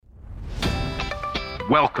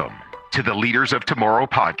Welcome to the Leaders of Tomorrow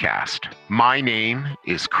podcast. My name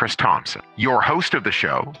is Chris Thompson, your host of the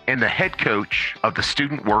show and the head coach of the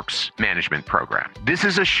Student Works Management Program. This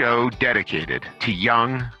is a show dedicated to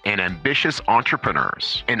young and ambitious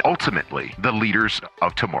entrepreneurs and ultimately the leaders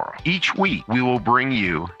of tomorrow. Each week, we will bring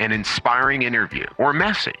you an inspiring interview or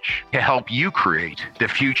message to help you create the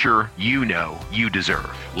future you know you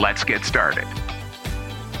deserve. Let's get started.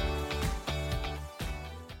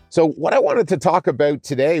 So what I wanted to talk about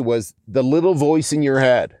today was the little voice in your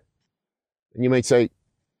head. And you might say,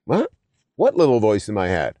 what? What little voice in my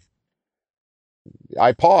head?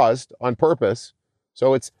 I paused on purpose.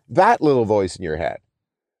 So it's that little voice in your head.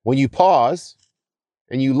 When you pause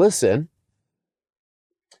and you listen,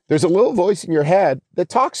 there's a little voice in your head that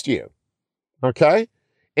talks to you. Okay?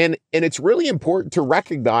 And it's really important to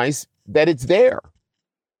recognize that it's there.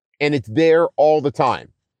 And it's there all the time.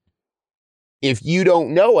 If you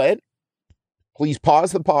don't know it, please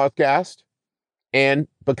pause the podcast and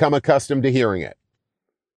become accustomed to hearing it,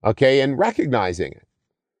 okay, and recognizing it,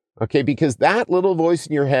 okay, because that little voice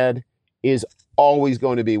in your head is always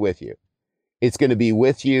going to be with you. It's going to be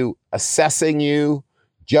with you, assessing you,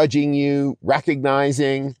 judging you,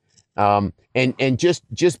 recognizing, and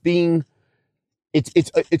just being.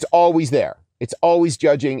 It's always there. It's always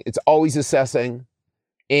judging. It's always assessing,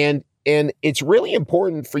 and it's really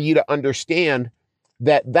important for you to understand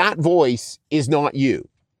that voice is not you.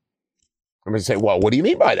 I'm going to say, well, what do you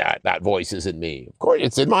mean by that? That voice isn't me. Of course,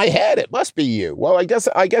 it's in my head. It must be you. Well, I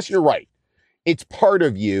guess you're right. It's part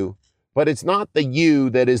of you, but it's not the you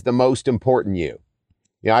that is the most important you.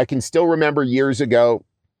 You know, I can still remember years ago,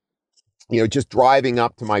 just driving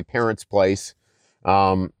up to my parents' place,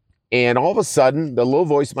 and all of a sudden, the little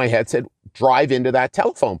voice in my head said, drive into that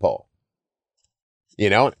telephone pole.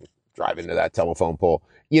 Drive into that telephone pole.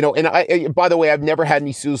 And I, by the way, I've never had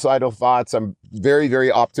any suicidal thoughts. I'm very, very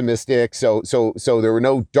optimistic. So there were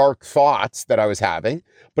no dark thoughts that I was having,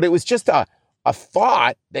 but it was just a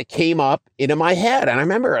thought that came up into my head. And I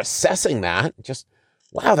remember assessing that, just,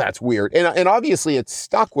 wow, that's weird. And obviously it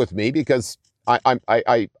stuck with me because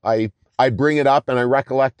I bring it up and I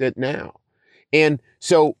recollect it now. And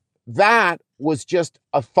so that was just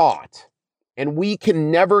a thought, and we can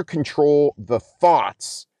never control the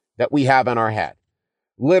thoughts that we have in our head.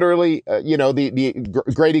 Literally, the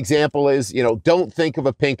great example is, don't think of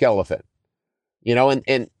a pink elephant,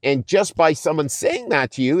 and just by someone saying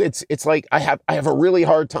that to you, it's like, I have a really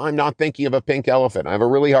hard time not thinking of a pink elephant. I have a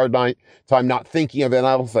really hard time not thinking of an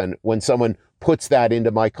elephant when someone puts that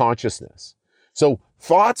into my consciousness. So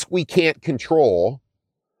thoughts we can't control,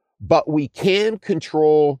 but we can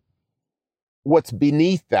control what's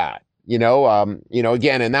beneath that.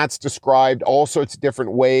 Again, and that's described all sorts of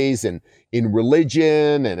different ways and in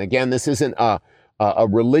religion. And again, this isn't a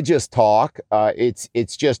religious talk.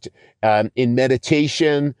 It's just in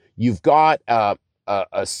meditation, you've got a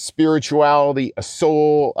spirituality, a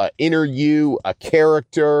soul, an inner you, a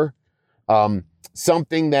character,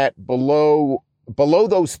 something that below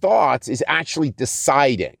those thoughts is actually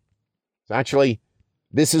deciding. It's actually,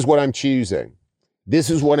 this is what I'm choosing. This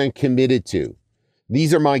is what I'm committed to.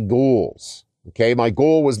 These are my goals, okay? My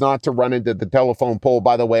goal was not to run into the telephone pole.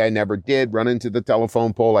 By the way, I never did run into the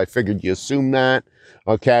telephone pole. I figured you assume that,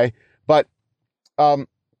 okay? But,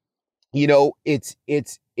 it's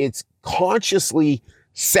consciously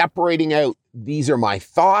separating out, these are my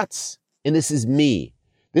thoughts, and this is me.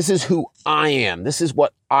 This is who I am. This is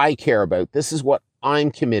what I care about. This is what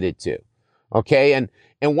I'm committed to, okay? And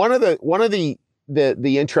one of the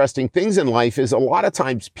interesting things in life is a lot of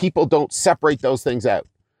times people don't separate those things out,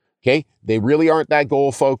 okay? They really aren't that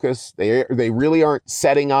goal focused. They really aren't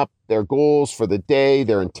setting up their goals for the day,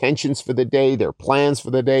 their intentions for the day, their plans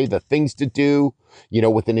for the day, the things to do,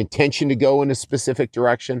 with an intention to go in a specific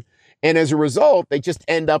direction. And as a result, they just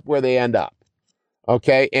end up where they end up,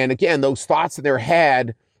 okay? And again, those thoughts in their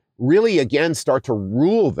head really, again, start to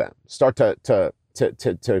rule them, start to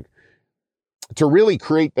really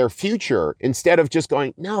create their future, instead of just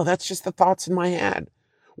going, no, that's just the thoughts in my head.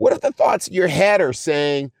 What if the thoughts in your head are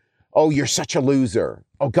saying, oh, you're such a loser.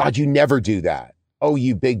 Oh God, you never do that. Oh,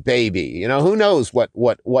 you big baby. Who knows what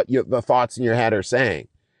the thoughts in your head are saying.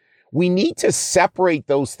 We need to separate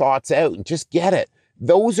those thoughts out and just get it.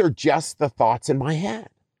 Those are just the thoughts in my head.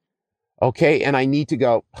 Okay. And I need to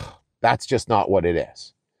go, that's just not what it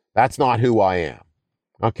is. That's not who I am.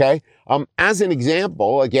 Okay. As an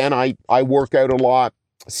example, again, I work out a lot,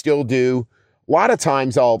 still do. A lot of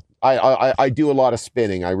times I do a lot of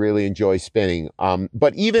spinning. I really enjoy spinning.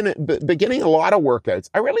 But even beginning a lot of workouts,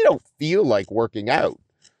 I really don't feel like working out.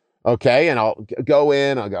 Okay. And I'll go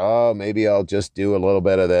in, I'll go, oh, maybe I'll just do a little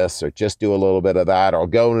bit of this or just do a little bit of that. Or I'll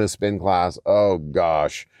go in a spin class. Oh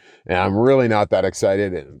gosh. And I'm really not that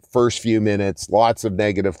excited. And first few minutes, lots of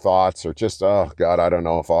negative thoughts or just, oh God, I don't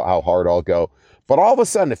know how hard I'll go. But all of a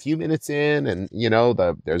sudden, a few minutes in, and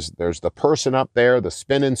there's the person up there, the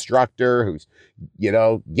spin instructor who's,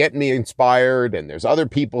 getting me inspired, and there's other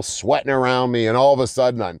people sweating around me, and all of a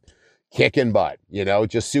sudden I'm kicking butt,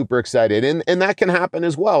 just super excited. And that can happen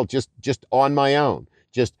as well, just on my own.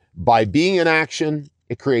 Just by being in action,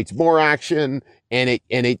 it creates more action,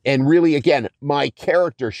 and really, again, my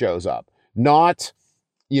character shows up. Not,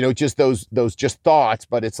 just those just thoughts,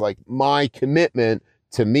 but it's like my commitment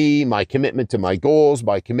to me, my commitment to my goals,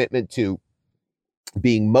 my commitment to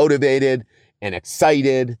being motivated and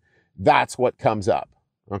excited. That's what comes up.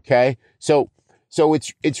 Okay. So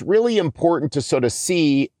it's really important to sort of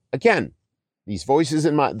see, again, these voices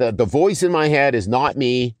the voice in my head is not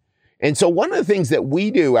me. And so one of the things that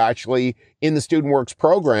we do actually in the Student Works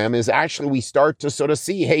program is actually we start to sort of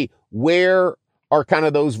see, hey, where are kind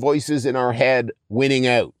of those voices in our head winning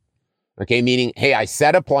out? Okay. Meaning, hey, I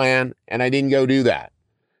set a plan and I didn't go do that.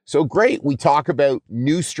 So great. We talk about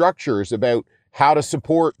new structures, about how to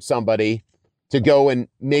support somebody to go and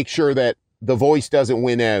make sure that the voice doesn't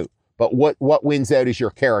win out. But what wins out is your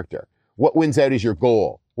character. What wins out is your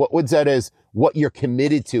goal. What wins out is what you're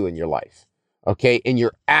committed to in your life. Okay. And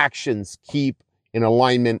your actions keep in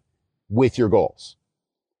alignment with your goals.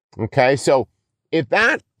 Okay. So if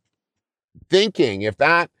that thinking, if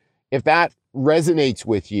that resonates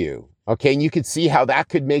with you, okay, and you could see how that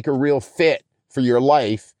could make a real fit for your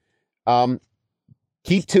life,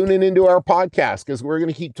 keep tuning into our podcast because we're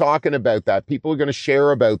going to keep talking about that. People are going to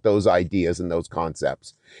share about those ideas and those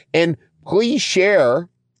concepts. And please share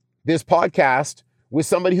this podcast with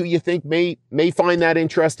somebody who you think may find that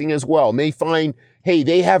interesting as well, may find, hey,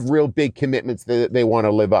 they have real big commitments that they want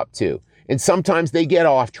to live up to. And sometimes they get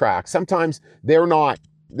off track. Sometimes they're not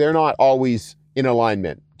always in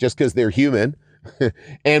alignment just because they're human.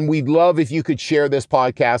 And we'd love if you could share this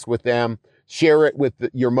podcast with them. Share it with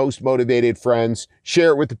your most motivated friends. Share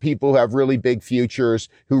it with the people who have really big futures,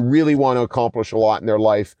 who really want to accomplish a lot in their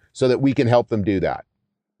life so that we can help them do that.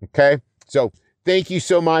 Okay? So thank you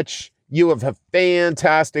so much. You have a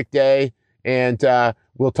fantastic day, and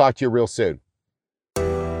we'll talk to you real soon.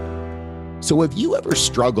 So have you ever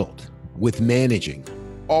struggled with managing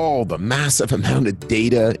all the massive amount of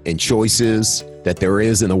data and choices that there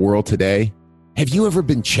is in the world today? Have you ever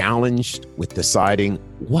been challenged with deciding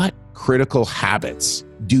what critical habits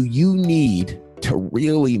do you need to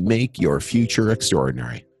really make your future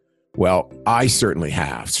extraordinary? Well, I certainly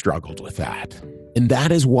have struggled with that. And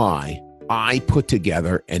that is why I put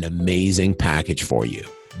together an amazing package for you,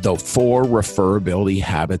 the 4 Referability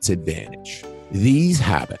Habits Advantage. These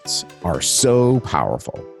habits are so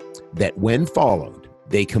powerful that when followed,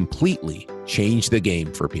 they completely change the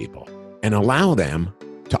game for people and allow them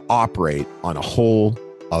to operate on a whole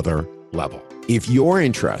other level. If you're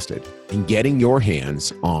interested in getting your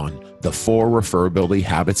hands on the 4 Referability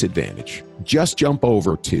Habits Advantage, just jump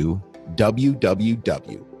over to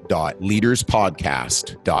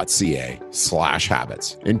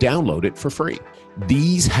www.leaderspodcast.ca/habits and download it for free.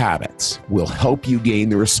 These habits will help you gain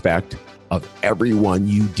the respect of everyone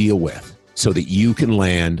you deal with so that you can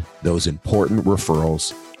land those important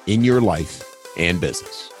referrals in your life and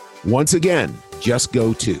business. Once again, just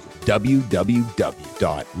go to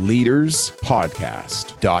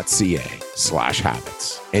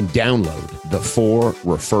www.leaderspodcast.ca/habits and download the 4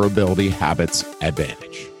 Referability Habits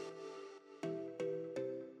Advantage.